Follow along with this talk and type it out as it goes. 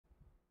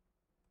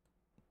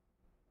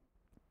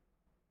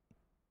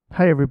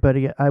Hi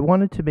everybody, I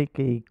wanted to make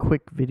a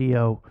quick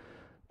video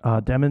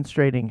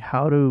demonstrating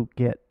how to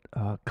get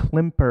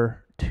Klimper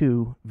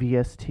to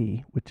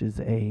VST, which is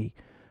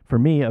for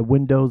me, a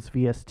Windows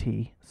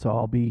VST. So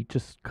I'll be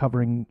just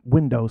covering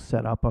Windows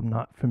setup. I'm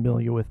not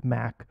familiar with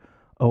Mac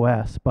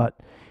OS, but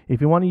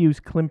if you want to use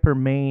Klimper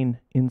main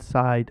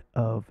inside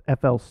of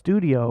FL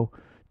Studio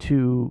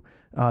to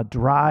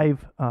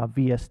drive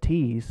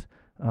VSTs,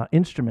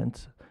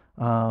 instruments,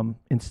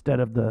 instead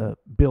of the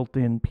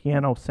built-in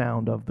piano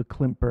sound of the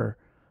Klimper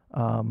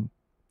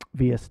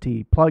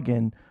VST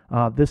plugin.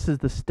 This is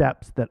the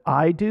steps that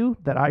I do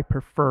that I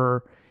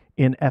prefer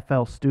in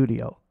FL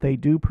Studio. They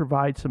do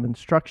provide some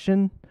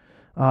instruction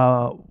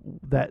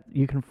that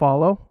you can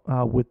follow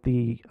with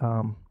the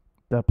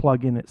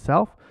plugin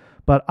itself,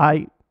 but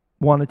I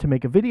wanted to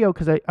make a video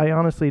because I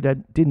honestly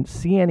didn't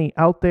see any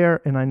out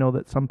there, and I know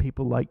that some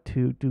people like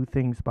to do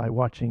things by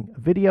watching a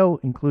video,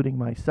 including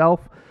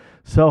myself.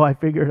 So I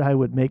figured I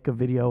would make a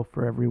video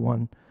for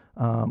everyone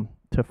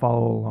to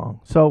follow along.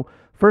 So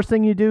first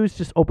thing you do is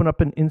just open up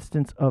an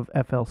instance of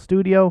FL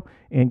Studio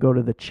and go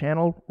to the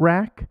channel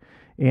rack.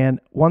 And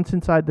once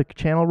inside the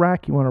channel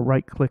rack, you want to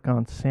right click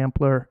on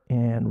sampler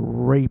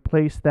and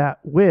replace that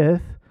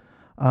with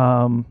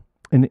an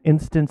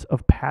instance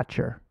of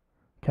Patcher.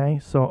 Okay,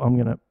 so I'm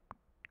going to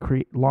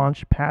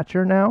launch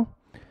Patcher now.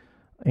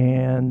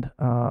 And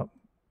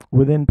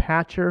within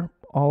Patcher,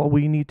 all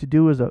we need to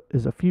do is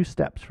a few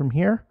steps from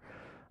here.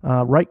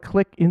 Right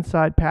click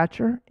inside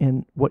Patcher,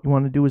 and what you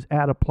want to do is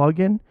add a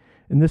plugin,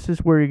 and this is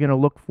where you're going to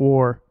look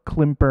for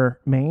Klimper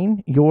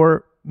main.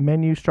 Your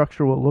menu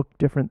structure will look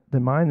different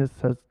than mine. This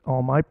has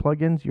all my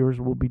plugins. Yours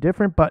will be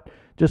different, but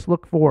just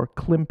look for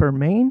Klimper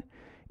main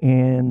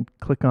and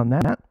click on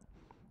that.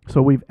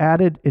 So we've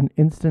added an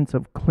instance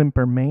of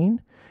Klimper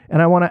main, and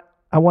I want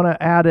to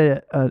add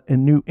a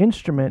new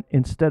instrument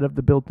instead of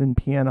the built-in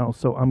piano.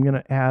 So I'm going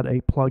to add a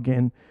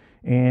plugin,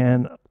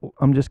 and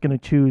I'm just going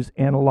to choose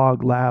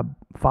Analog Lab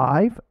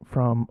 5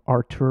 from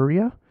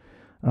Arturia.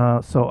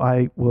 So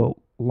I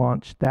will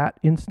launch that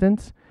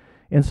instance.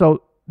 And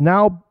so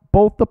now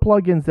both the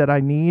plugins that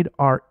I need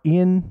are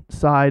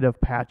inside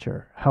of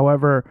Patcher.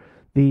 However,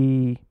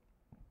 the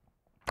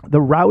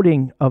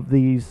routing of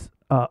these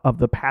of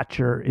the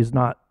Patcher is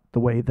not the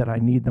way that I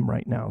need them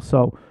right now.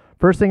 So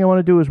first thing I want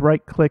to do is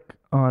right click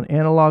on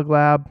Analog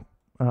Lab.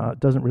 It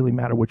doesn't really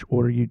matter which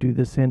order you do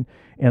this in,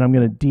 and I'm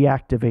going to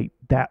deactivate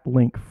that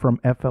link from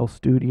FL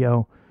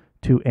Studio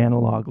to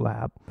Analog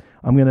Lab.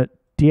 I'm going to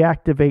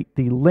deactivate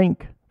the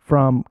link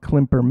from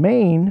Klimper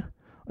main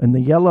in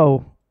the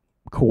yellow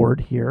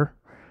cord here.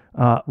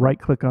 Right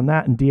click on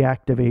that and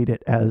deactivate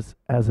it as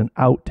an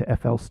out to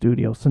FL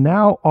Studio. So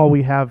now all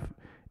we have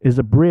is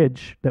a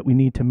bridge that we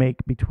need to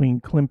make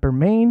between Klimper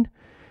main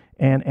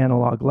and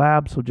Analog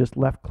Lab. So just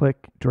left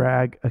click,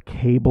 drag a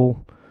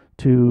cable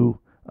to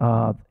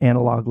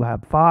Analog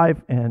Lab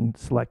 5 and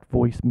select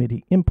voice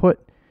MIDI input,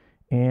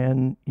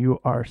 and you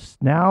are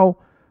now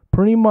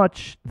pretty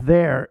much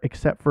there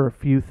except for a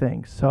few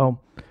things. So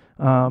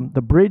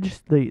the bridge,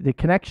 the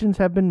connections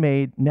have been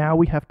made. Now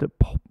we have to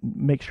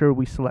make sure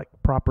we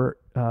select proper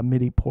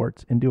MIDI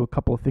ports and do a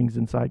couple of things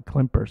inside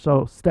Klimper.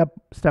 So step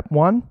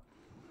one,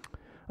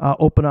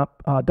 open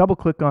up, double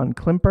click on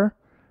Klimper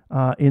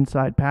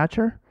inside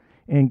Patcher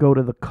and go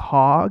to the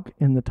cog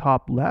in the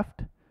top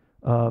left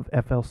of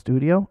FL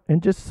Studio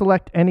and just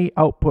select any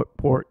output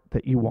port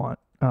that you want.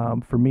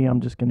 For me, I'm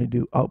just going to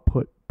do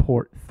output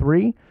port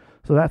 3.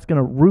 So that's going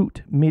to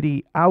route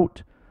MIDI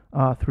out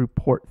through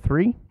port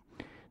 3.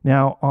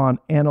 Now on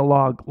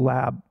Analog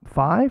Lab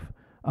 5,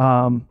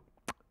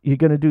 you're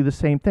going to do the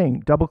same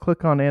thing. Double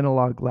click on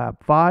Analog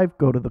Lab 5,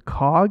 go to the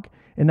cog,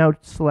 and now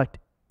select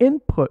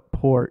input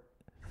port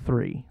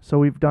 3. So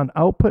we've done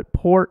output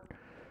port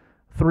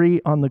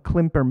 3 on the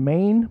Klimper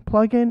main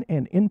plugin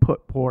and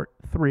input port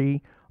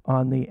 3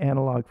 on the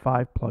Analog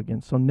 5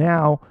 plugin. So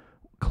now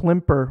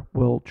Klimper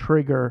will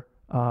trigger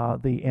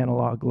the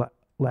Analog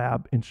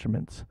Lab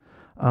instruments.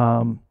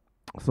 So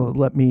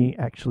let me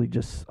actually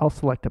I'll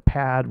select a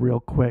pad real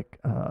quick.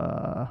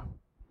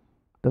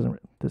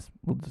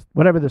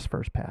 Whatever this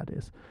first pad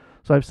is.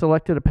 So I've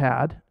selected a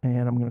pad,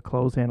 and I'm going to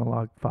close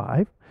Analog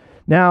 5.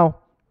 Now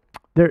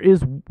there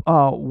is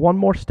one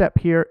more step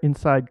here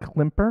inside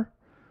Klimper.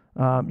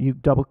 You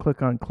double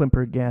click on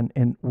Klimper again,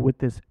 and with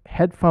this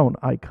headphone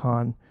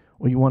icon,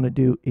 what you want to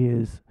do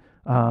is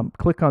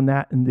click on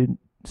that and then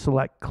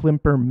select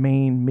Klimper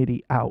main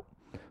MIDI out.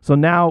 So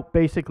now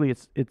basically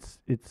it's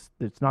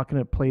not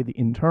going to play the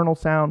internal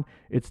sound.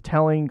 It's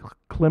telling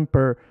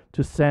Klimper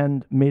to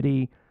send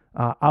MIDI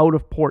out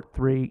of port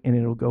 3, and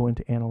it'll go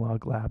into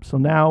Analog Lab. So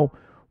now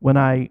when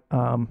I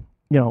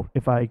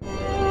if I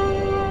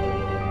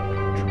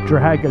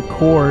drag a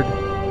chord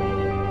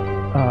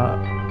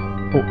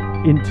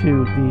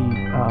into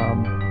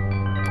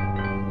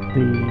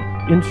the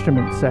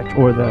instrument section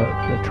or the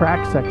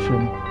track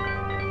section,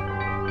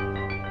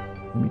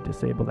 let me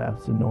disable that,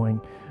 it's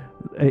annoying.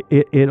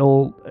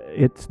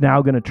 It's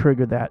now going to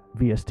trigger that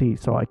VST,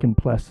 so I can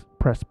press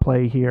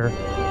play here,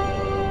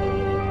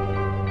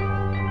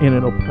 and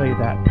it'll play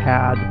that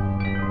pad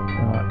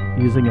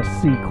using a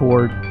C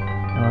chord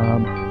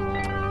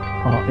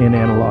in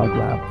Analog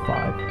Lab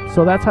 5.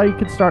 So that's how you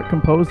could start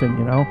composing,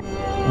 you know.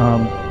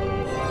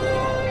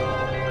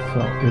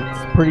 So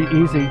it's pretty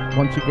easy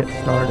once you get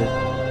started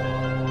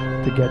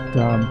to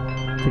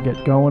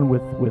get going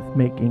with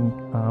making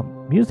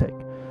music.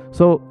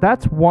 So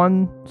that's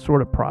one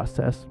sort of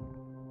process.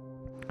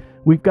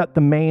 We've got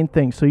the main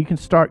thing, so you can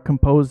start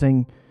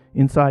composing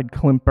inside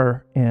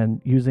Klimper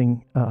and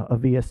using a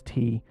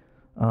VST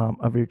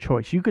of your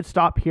choice. You could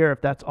stop here if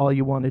that's all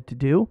you wanted to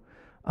do,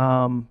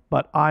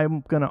 but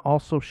I'm going to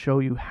also show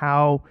you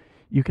how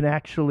you can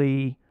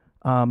actually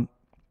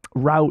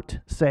route,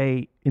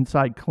 say,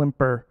 inside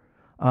Klimper,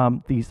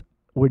 these,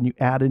 when you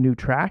add a new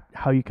track,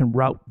 how you can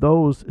route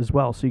those as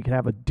well, so you can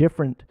have a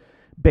different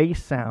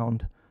bass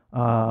sound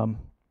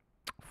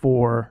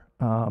for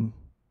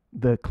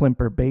the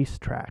Klimper bass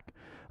track.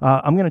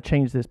 I'm going to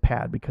change this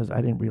pad because I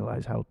didn't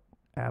realize how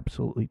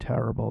absolutely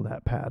terrible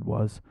that pad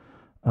was.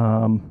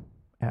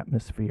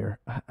 Atmosphere.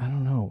 I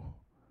don't know.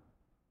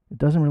 It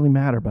doesn't really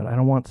matter, but I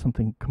don't want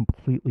something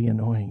completely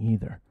annoying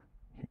either.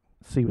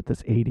 See what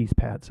this 80s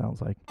pad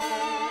sounds like.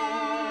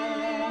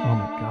 Oh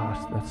my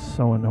gosh, that's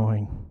so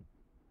annoying.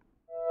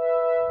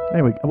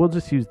 Anyway, we'll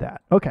just use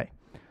that. Okay,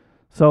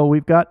 so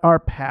we've got our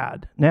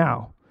pad.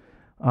 Now,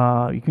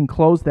 you can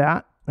close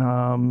that.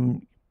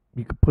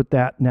 You could put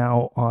that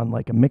now on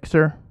like a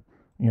mixer,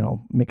 you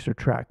know, mixer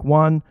track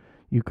 1.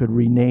 You could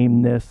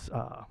rename this,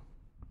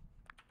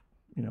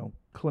 you know,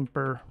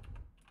 Klimper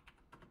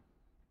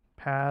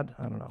pad.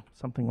 I don't know,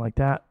 something like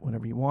that,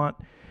 whatever you want.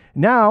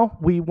 Now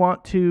we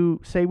want to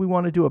say we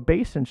want to do a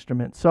bass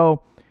instrument.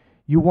 So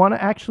you want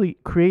to actually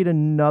create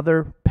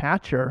another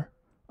patcher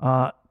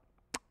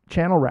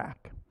channel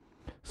rack.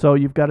 So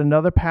you've got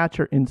another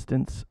patcher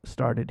instance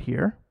started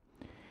here.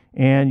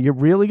 And you're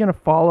really going to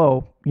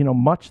follow, you know,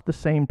 much the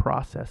same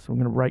process. We're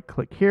going to right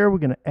click here. We're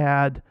going to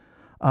add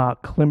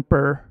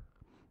Klimper,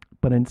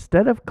 but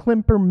instead of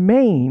Klimper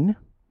main,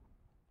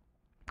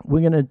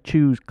 we're going to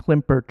choose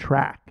Klimper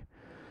track.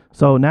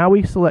 So now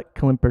we select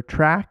Klimper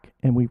track,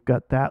 and we've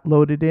got that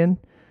loaded in.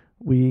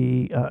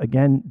 We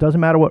again,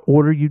 doesn't matter what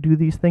order you do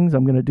these things.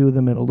 I'm going to do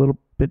them in a little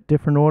bit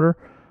different order.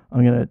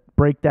 I'm going to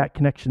break that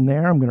connection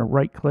there. I'm going to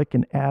right click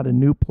and add a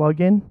new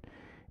plugin,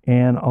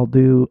 and I'll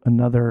do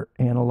another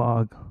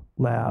Analog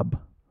Lab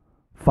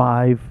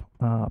 5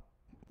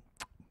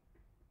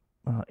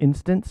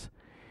 instance.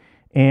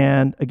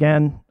 And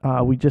again,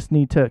 we just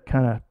need to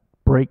kind of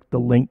break the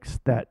links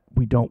that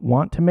we don't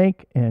want to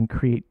make and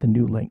create the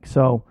new link.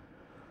 So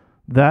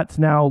that's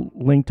now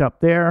linked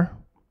up there.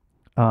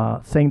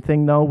 Same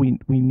thing though, we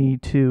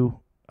need to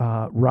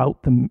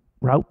route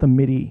the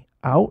MIDI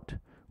out.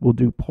 We'll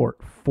do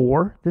port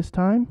 4 this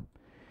time.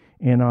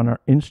 And on our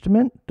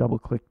instrument, double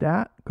click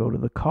that, go to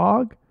the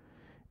cog,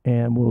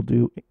 and we'll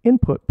do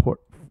input port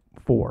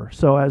 4.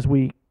 So as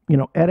we, you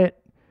know, edit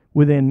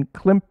within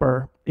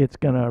Klimper, it's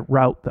going to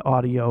route the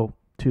audio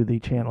to the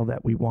channel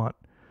that we want.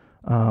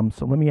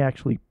 So let me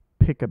actually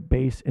pick a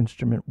bass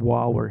instrument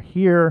while we're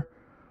here.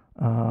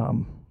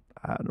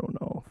 I don't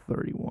know,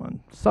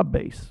 31, sub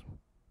bass.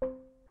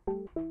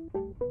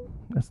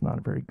 That's not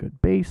a very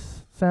good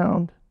bass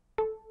sound.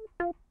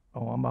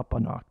 Oh, I'm up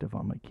an octave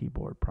on my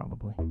keyboard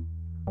probably.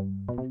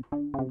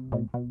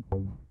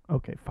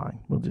 Okay, fine.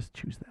 We'll just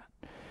choose that.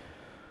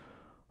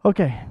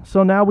 Okay,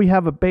 so now we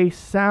have a bass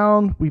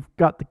sound. We've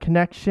got the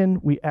connection.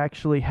 We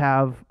actually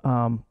have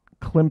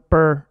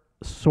Klimper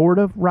sort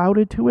of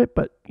routed to it,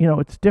 but you know,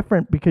 it's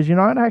different because you're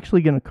not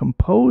actually going to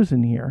compose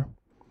in here.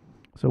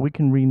 So we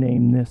can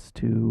rename this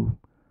to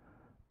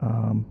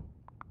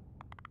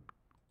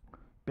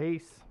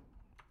bass,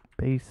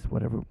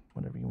 whatever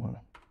you want to,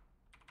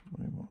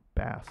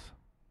 bass.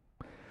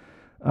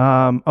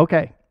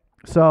 Okay,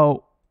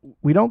 so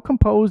we don't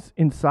compose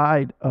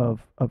inside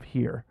of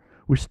here.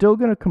 We're still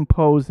going to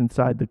compose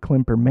inside the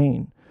Klimper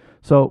main.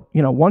 So,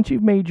 you know, once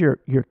you've made your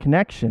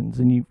connections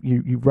and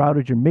you've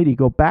routed your MIDI,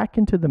 go back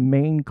into the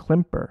main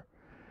Klimper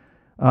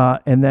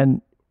and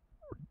then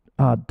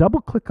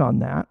double click on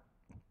that.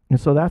 And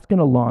so that's going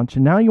to launch.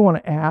 And now you want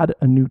to add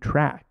a new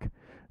track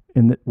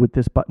with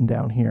this button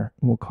down here.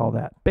 And we'll call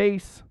that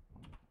bass.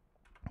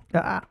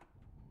 I'm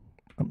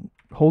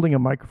holding a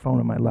microphone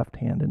in my left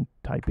hand and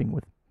typing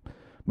with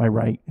my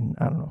right. And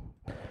I don't know.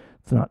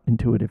 It's not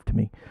intuitive to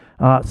me.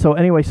 So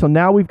anyway, so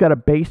now we've got a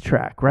bass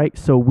track, right?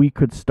 So we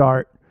could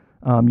start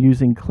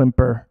using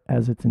Klimper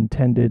as it's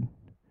intended.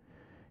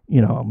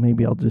 You know,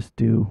 maybe I'll just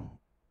do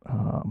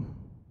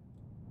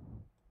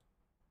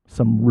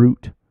some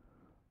root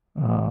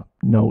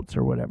notes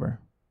or whatever.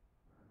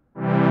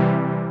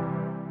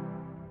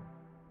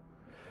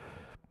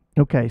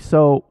 Okay,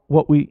 so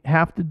what we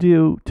have to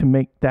do to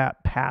make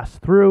that pass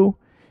through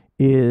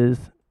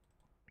is,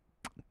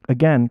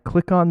 again,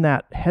 click on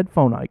that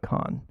headphone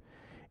icon.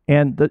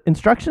 And the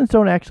instructions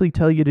don't actually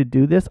tell you to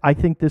do this. I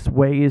think this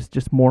way is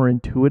just more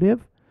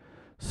intuitive.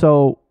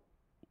 So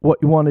what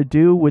you want to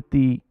do with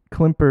the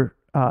Klimper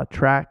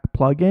track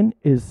plugin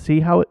is,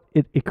 see how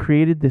it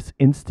created this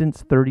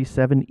instance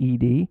 37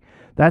 ED?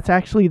 That's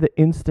actually the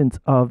instance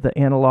of the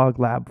Analog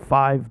Lab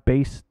 5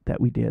 bass that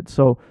we did.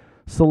 So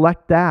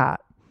select that.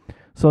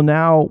 So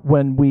now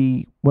when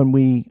we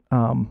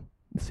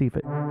let's see if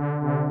it,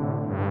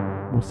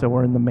 so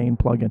we're in the main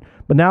plugin.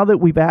 But now that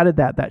we've added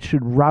that, that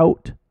should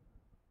route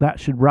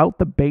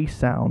the bass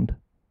sound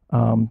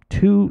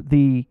to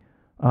the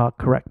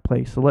correct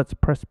place. So let's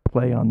press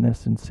play on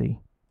this and see.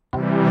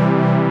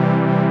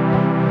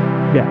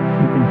 Yeah,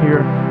 you can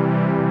hear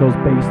those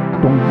bass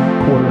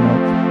quarter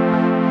notes,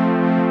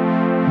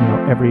 you know,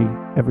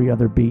 every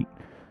other beat.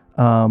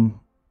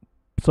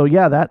 So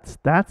yeah, that's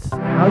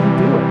how you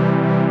do it.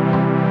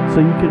 So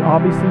you could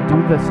obviously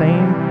do the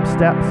same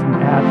steps and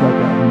add like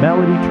a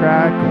melody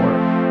track or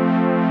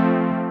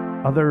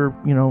other,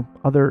 you know,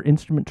 other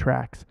instrument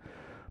tracks.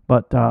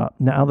 But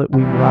now that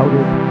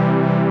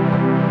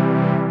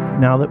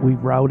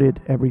we've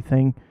routed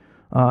everything,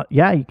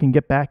 yeah, you can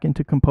get back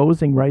into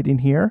composing right in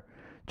here,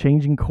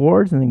 changing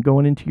chords and then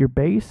going into your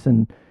bass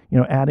and, you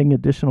know, adding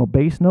additional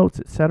bass notes,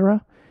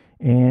 etc.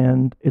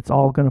 And it's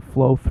all going to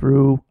flow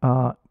through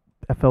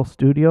FL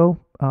Studio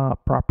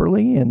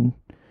properly, and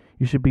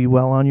you should be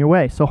well on your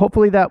way. So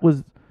hopefully that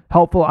was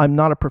helpful. I'm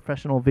not a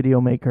professional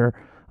video maker.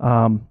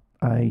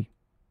 I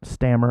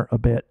stammer a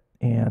bit,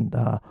 and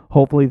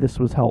hopefully this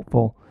was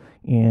helpful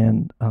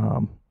and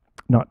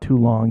not too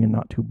long and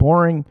not too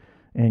boring,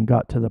 and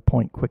got to the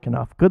point quick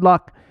enough. Good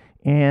luck,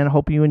 and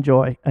hope you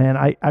enjoy. And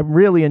I'm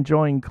really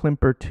enjoying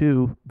Klimper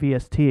 2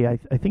 VST.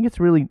 I think it's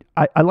really,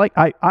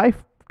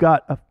 I've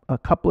got a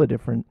couple of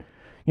different,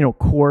 you know,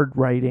 chord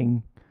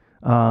writing,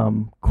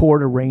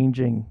 chord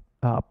arranging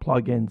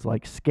plugins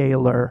like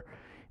Scalar,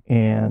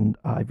 and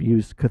I've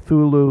used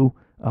Cthulhu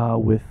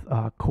with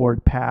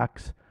chord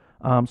packs.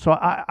 So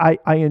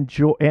I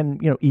enjoy,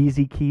 and, you know,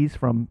 Easy Keys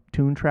from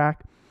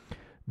TuneTrack.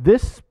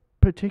 This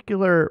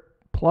particular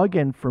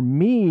plugin for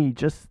me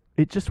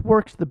it just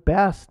works the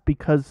best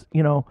because,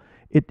 you know,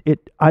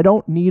 I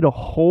don't need a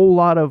whole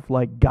lot of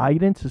like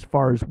guidance as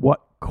far as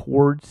what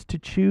chords to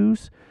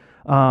choose.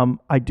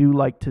 I do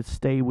like to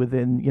stay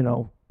within, you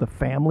know, the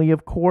family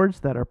of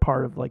chords that are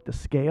part of like the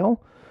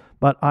scale,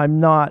 but I'm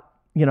not,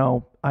 you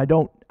know, I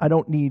don't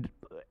need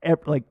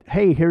like,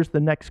 hey, here's the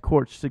next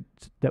chord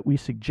that we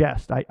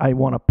suggest. I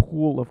want a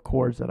pool of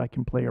chords that I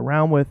can play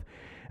around with.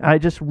 And I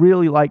just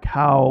really like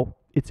how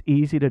it's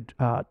easy to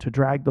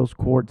drag those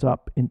chords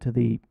up into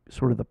the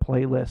sort of the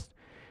playlist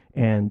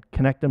and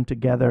connect them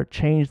together,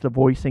 change the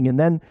voicing. And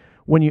then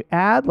when you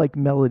add like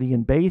melody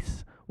and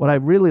bass, what I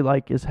really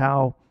like is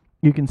how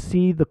you can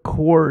see the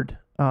chord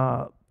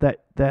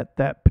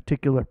that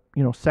particular,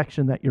 you know,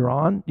 section that you're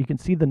on. You can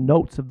see the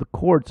notes of the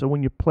chord. So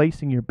when you're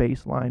placing your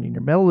bass line and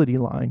your melody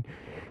line,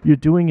 you're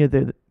doing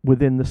it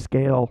within the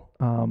scale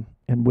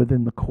and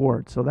within the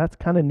chord. So that's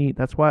kind of neat.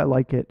 That's why I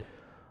like it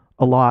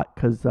a lot,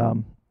 because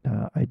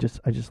I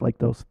just like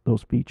those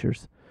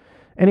features.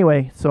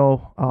 Anyway,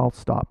 so I'll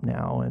stop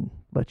now and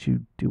let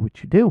you do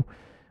what you do.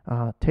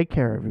 Take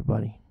care,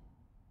 everybody.